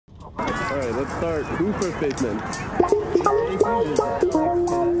Alright, let's start. Who's first baseman?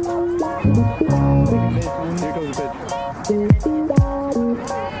 Here comes the pitch.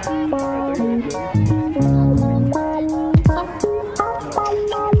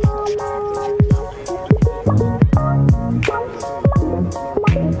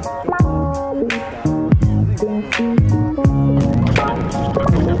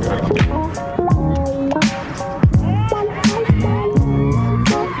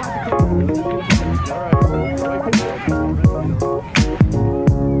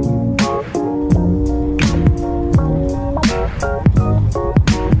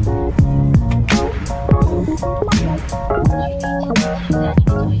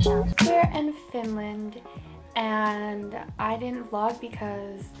 We're in Finland, and I didn't vlog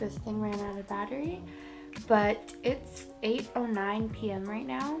because this thing ran out of battery, but it's 8:09 p.m. right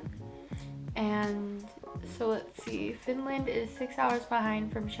now, and so let's see, Finland is 6 hours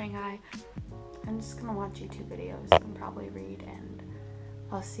behind from Shanghai. I'm just gonna watch YouTube videos and probably read, and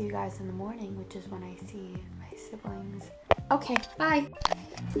I'll see you guys in the morning, which is when I see my siblings. Okay, bye!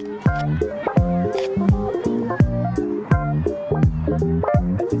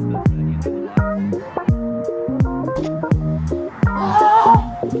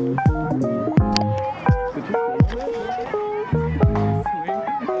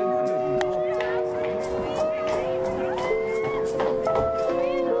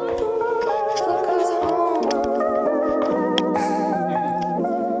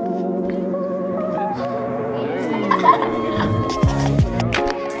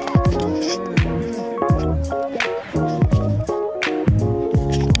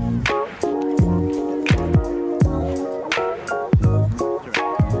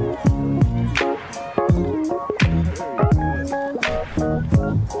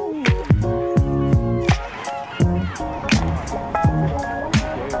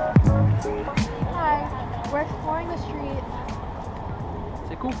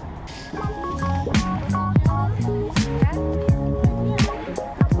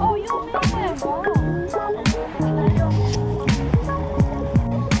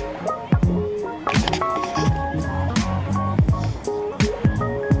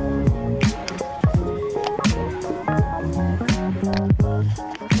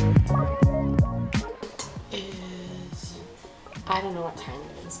 I don't know what time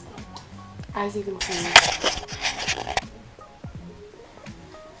it is, but as you can see,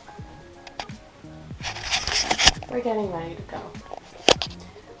 we're getting ready to go.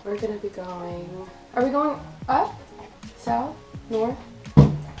 We're gonna be going, are we going up, south, north?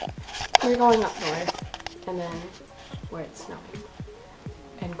 We're going up north, and then where it's snowing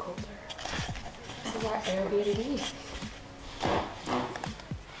and colder. This is our Airbnb.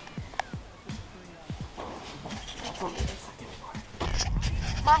 That's only the second floor.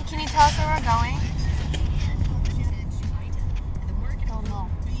 Mom, can you tell us where we're going? Don't know.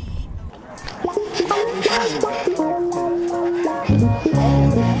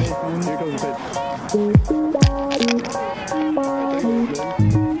 Here comes the pitch.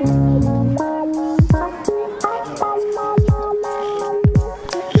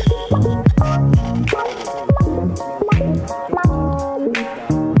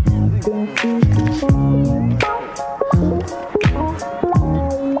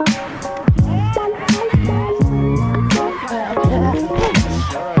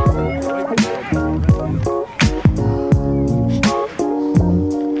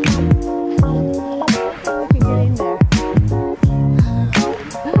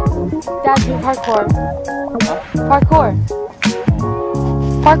 Dad, do parkour. Parkour.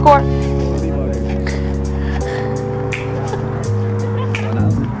 Parkour.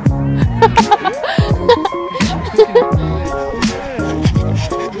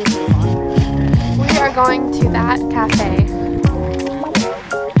 We are going to that cafe.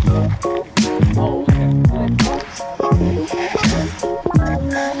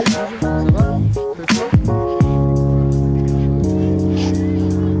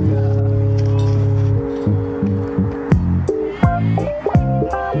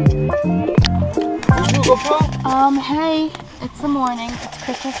 Hey, it's the morning. It's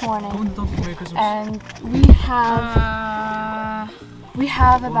Christmas morning, and we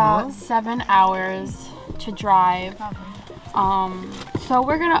have about 7 hours to drive. So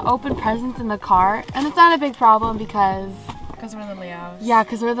we're gonna open presents in the car, and it's not a big problem because we're the Liaos. Yeah,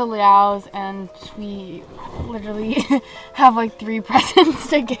 because we're the Liaos, and we literally have like 3 presents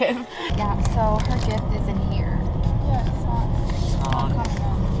to give. Yeah, so her gift is in here. Yeah, it's not.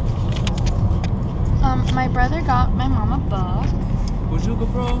 My brother got my mom a book. And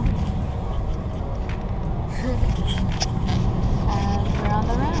we're on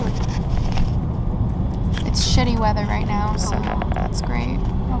the road. pretty weather right now, so that's great.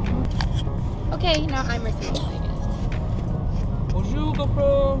 Okay, now I'm Mercedes, I guess. Bonjour,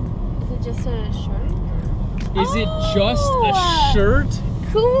 GoPro. Is it just a shirt? Is it just a shirt?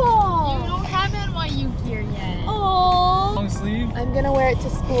 Cool! You don't have NYU gear yet. Oh. Long sleeve. I'm gonna wear it to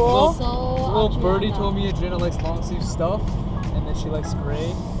school. Little birdie told me Adriana likes long sleeve stuff, and then she likes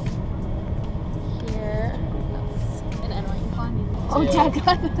gray. Here. That's an NYU font. Oh, Dad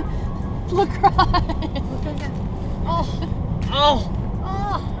got lacrosse. Oh.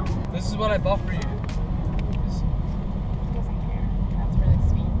 Oh! This is what I bought for you. Doesn't care. That's really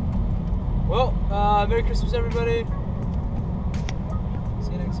sweet. Well, Merry Christmas, everybody.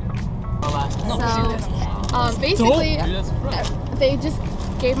 See you next year. So, basically, Dude, that's right. they just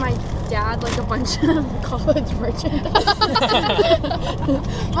gave my dad like a bunch of college merchandise.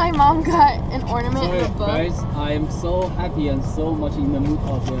 My mom got an ornament and a book. Guys, I am so happy and so much in the mood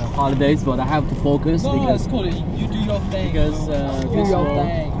of the holidays, but I have to focus because cool. You do your thing. because this will.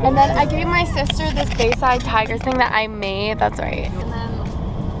 And then I gave my sister this Bayside Tigers thing that I made. That's right. And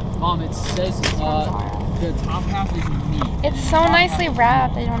then Mom, it says the top half is me. It's so nicely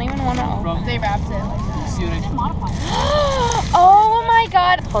wrapped. I don't even want to open. From they wrapped it like that. see what I mean? Modified. Oh my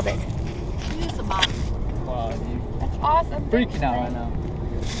god. Hold it. Use the bottom. Wow, you That's awesome. freaking out right now.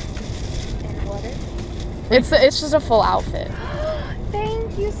 It's just a full outfit.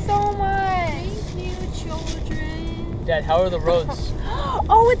 Thank you so much. Thank you, children. Dad, how are the roads?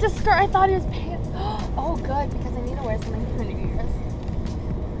 Oh, it's a skirt. I thought it was pants. Oh, good, because I need to wear something for New Year's.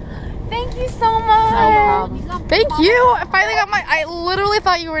 Thank you so much. No problem. Thank you. I finally got my. I literally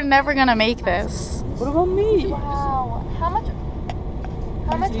thought you were never gonna make this. What about me? Wow. How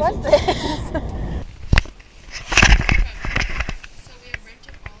much was this?